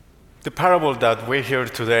The parable that we hear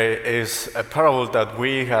today is a parable that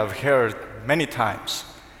we have heard many times,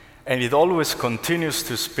 and it always continues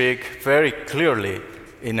to speak very clearly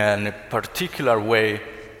in a particular way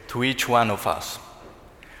to each one of us.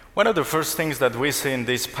 One of the first things that we see in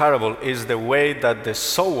this parable is the way that the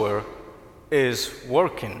sower is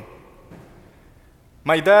working.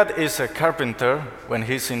 My dad is a carpenter when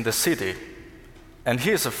he's in the city, and he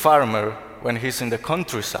is a farmer when he's in the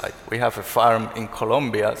countryside. We have a farm in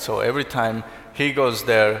Colombia, so every time he goes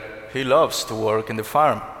there, he loves to work in the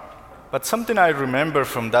farm. But something I remember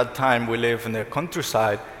from that time we live in the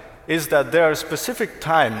countryside is that there are specific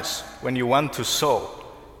times when you want to sow.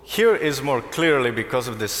 Here is more clearly because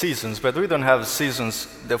of the seasons, but we don't have seasons,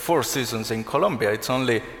 the 4 seasons in Colombia. It's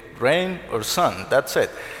only rain or sun, that's it.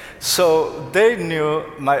 So they knew,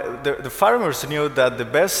 the farmers knew that the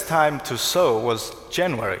best time to sow was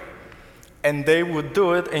January. And they would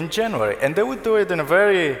do it in January. And they would do it in a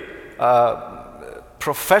very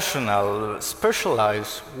professional,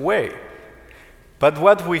 specialized way. But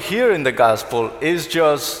what we hear in the gospel is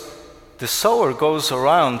just the sower goes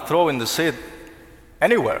around throwing the seed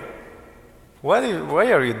anywhere.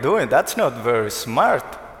 Why are you doing? That's not very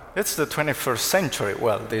smart. It's the 21st century.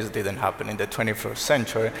 Well, this didn't happen in the 21st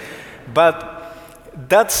century. But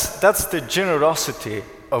that's the generosity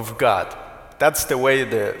of God. That's the way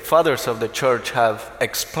the fathers of the church have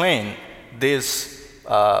explained this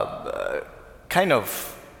kind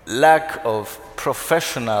of lack of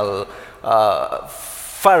professional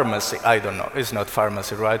pharmacy. I don't know. It's not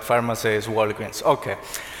pharmacy, right? Pharmacy is Walgreens. Okay.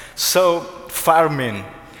 So, farming.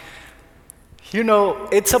 You know,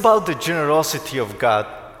 it's about the generosity of God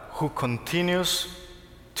who continues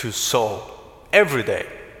to sow every day.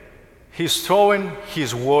 He's throwing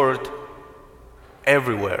His word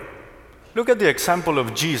everywhere. Look at the example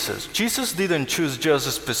of Jesus. Jesus didn't choose just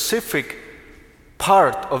a specific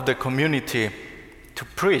part of the community to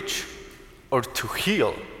preach or to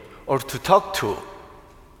heal or to talk to.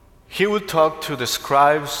 He would talk to the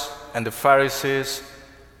scribes and the Pharisees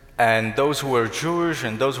and those who were Jewish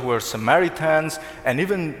and those who were Samaritans and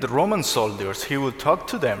even the Roman soldiers. He would talk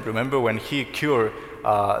to them. Remember when he cured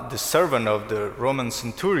the servant of the Roman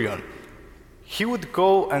centurion? He would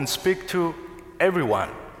go and speak to everyone,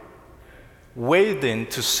 waiting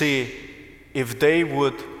to see if they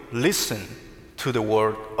would listen to the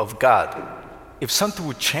word of God, if something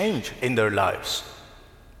would change in their lives.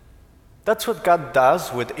 That's what God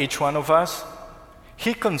does with each one of us.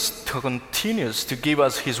 He continues to give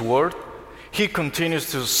us His word. He continues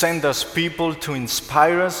to send us people to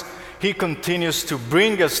inspire us. He continues to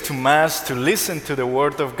bring us to Mass, to listen to the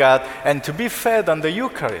word of God, and to be fed on the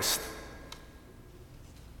Eucharist.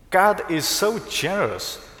 God is so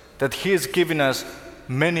generous that He is giving us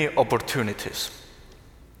many opportunities.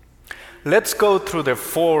 Let's go through the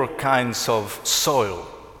 4 kinds of soil.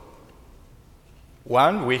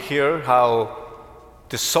 One, we hear how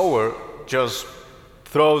the sower just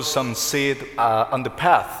throws some seed on the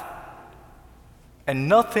path, and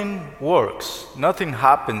nothing works, nothing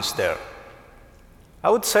happens there. I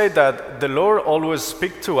would say that the Lord always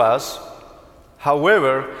speaks to us.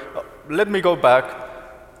 However, let me go back.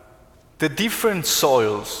 The different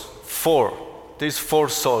soils, these 4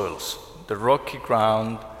 soils, the rocky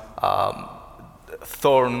ground,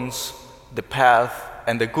 thorns, the path,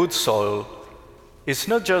 and the good soil, it's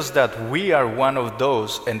not just that we are one of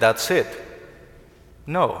those and that's it.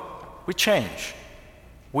 No, we change,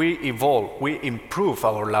 we evolve, we improve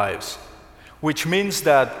our lives, which means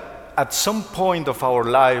that at some point of our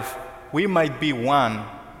life, we might be one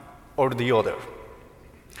or the other.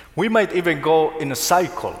 We might even go in a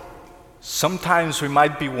cycle. Sometimes we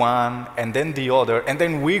might be one and then the other, and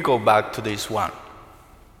then we go back to this one.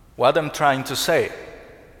 What I'm trying to say,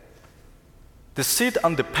 the seed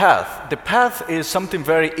on the path is something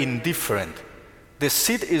very indifferent. The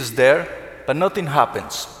seed is there, but nothing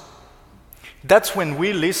happens. That's when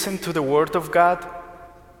we listen to the word of God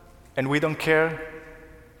and we don't care.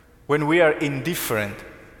 When we are indifferent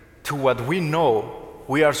to what we know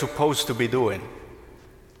we are supposed to be doing.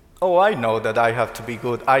 Oh, I know that I have to be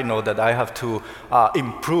good. I know that I have to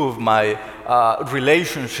improve my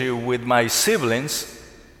relationship with my siblings.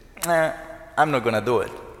 I'm not going to do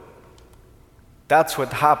it. That's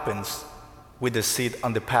what happens with the seed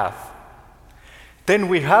on the path. Then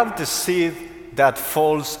we have the seed that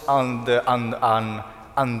falls on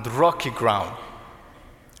rocky ground.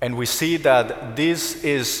 And we see that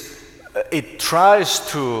it tries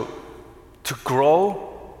to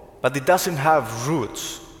grow, but it doesn't have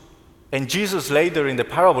roots. And Jesus later in the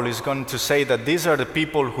parable is going to say that these are the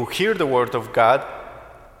people who hear the word of God,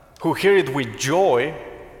 who hear it with joy,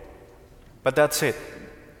 but that's it.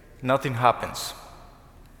 nothing happens.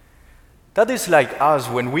 That is like us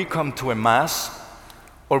when we come to a mass,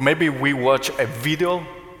 or maybe we watch a video,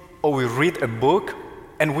 or we read a book,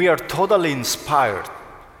 and we are totally inspired.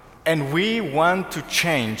 And we want to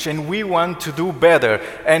change, and we want to do better.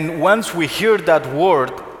 And once we hear that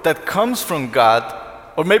word that comes from God,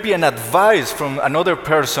 or maybe an advice from another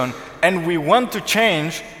person, and we want to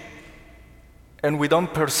change, and we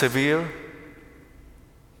don't persevere,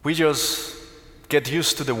 we just get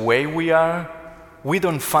used to the way we are, we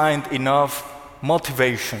don't find enough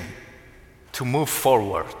motivation to move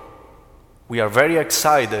forward. We are very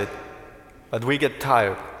excited, but we get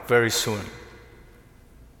tired very soon.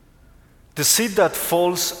 The seed that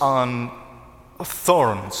falls on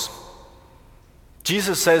thorns.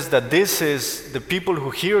 Jesus says that this is the people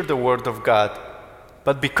who hear the word of God,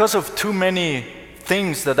 but because of too many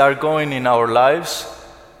things that are going in our lives,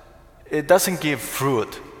 it doesn't give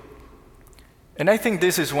fruit. And I think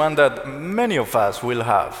this is one that many of us will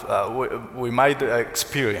have, we might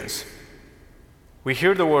experience. We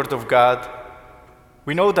hear the word of God,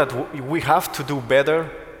 we know that we have to do better,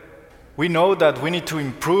 we know that we need to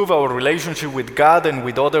improve our relationship with God and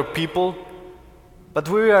with other people, but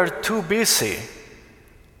we are too busy.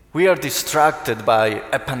 We are distracted by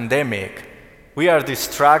a pandemic. We are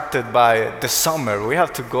distracted by the summer. We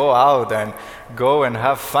have to go out and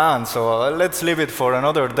have fun, so let's leave it for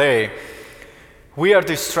another day. We are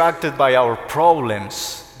distracted by our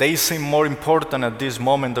problems. They seem more important at this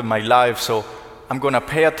moment in my life, so I'm going to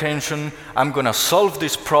pay attention, I'm going to solve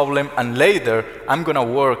this problem, and later I'm going to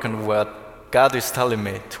work on what God is telling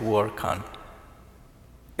me to work on.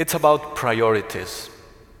 It's about priorities.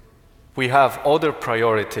 We have other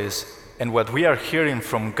priorities, and what we are hearing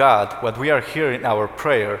from God, what we are hearing in our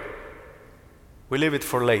prayer, we leave it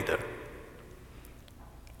for later.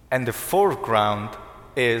 And the foreground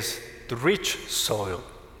is the rich soil.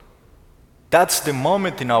 That's the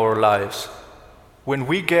moment in our lives when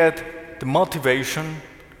we get the motivation,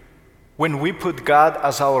 when we put God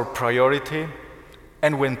as our priority,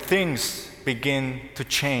 and when things begin to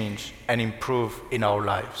change and improve in our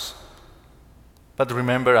lives. But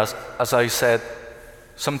remember, as I said,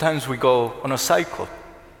 sometimes we go on a cycle.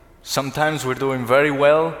 Sometimes we're doing very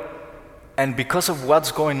well, and because of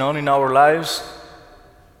what's going on in our lives,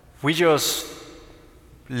 we just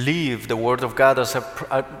leave the Word of God as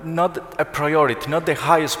not a priority, not the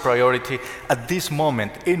highest priority at this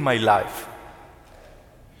moment in my life.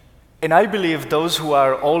 And I believe those who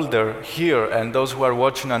are older here and those who are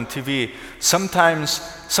watching on TV, sometimes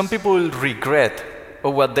some people will regret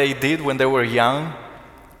what they did when they were young.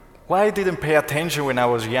 Why I didn't pay attention when I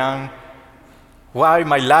was young? Why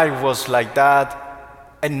my life was like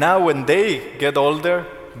that? And now when they get older,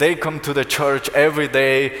 they come to the church every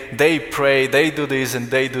day, they pray, they do this and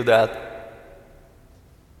they do that.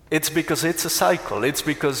 It's because it's a cycle. It's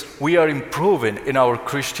because we are improving in our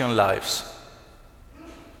Christian lives.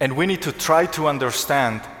 And we need to try to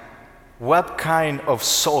understand what kind of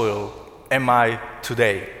soil am I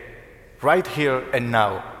today, right here and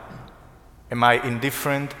now. Am I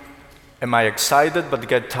indifferent? Am I excited but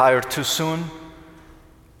get tired too soon?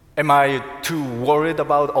 Am I too worried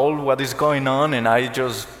about all what is going on and I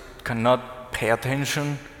just cannot pay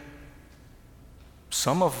attention?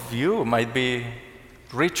 Some of you might be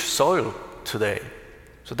rich soil today,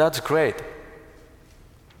 so that's great.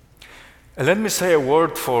 And let me say a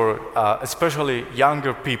word for especially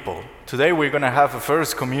younger people. Today we're going to have a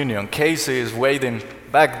first communion. Casey is waiting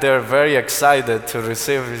back there, very excited to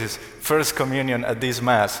receive his first communion at this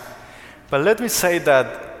Mass. But let me say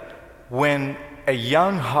that when a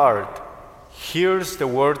young heart hears the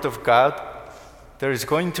word of God, there is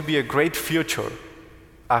going to be a great future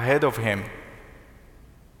ahead of him.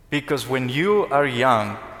 Because when you are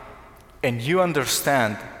young and you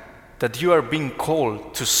understand that you are being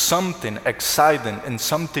called to something exciting and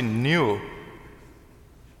something new,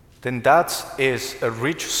 then that is a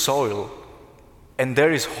rich soil, and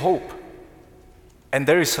there is hope, and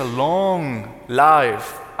there is a long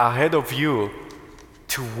life ahead of you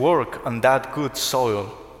to work on that good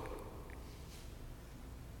soil.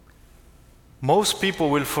 Most people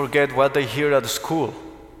will forget what they hear at school,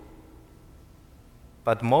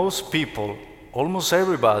 but most people, almost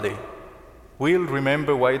everybody, will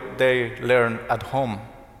remember what they learn at home.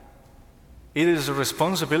 It is the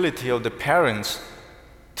responsibility of the parents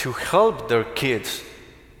to help their kids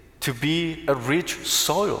to be a rich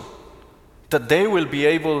soil, that they will be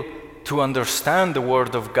able to understand the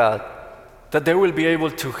Word of God, that they will be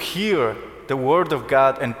able to hear the Word of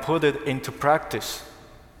God and put it into practice.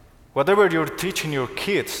 Whatever you're teaching your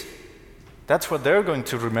kids, that's what they're going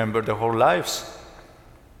to remember their whole lives.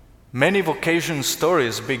 Many vocation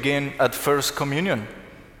stories begin at First Communion.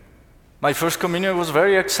 My First Communion was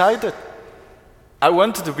very excited. I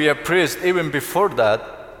wanted to be a priest even before that,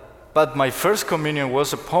 but my First Communion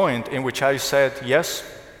was a point in which I said, yes,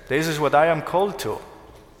 this is what I am called to.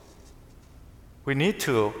 We need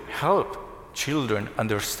to help children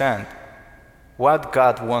understand what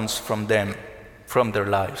God wants from them, from their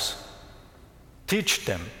lives. Teach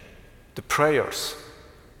them the prayers.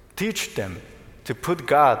 Teach them to put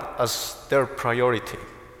God as their priority.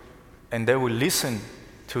 And they will listen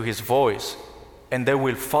to His voice, and they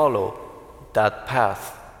will follow that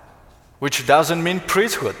path, which doesn't mean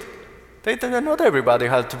priesthood. Not everybody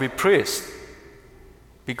has to be priest,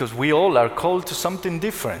 because we all are called to something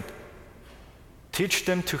different. Teach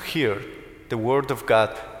them to hear the Word of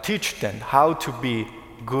God. Teach them how to be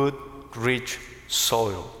good, rich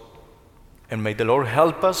soil. And may the Lord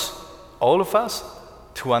help us, all of us,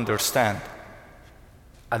 to understand,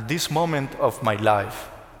 at this moment of my life,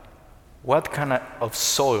 what kind of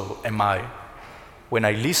soil am I? When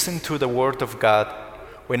I listen to the Word of God,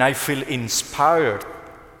 when I feel inspired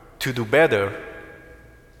to do better,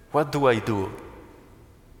 what do I do?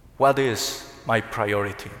 What is my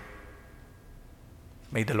priority?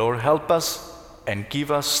 May the Lord help us and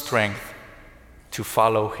give us strength to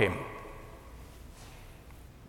follow Him.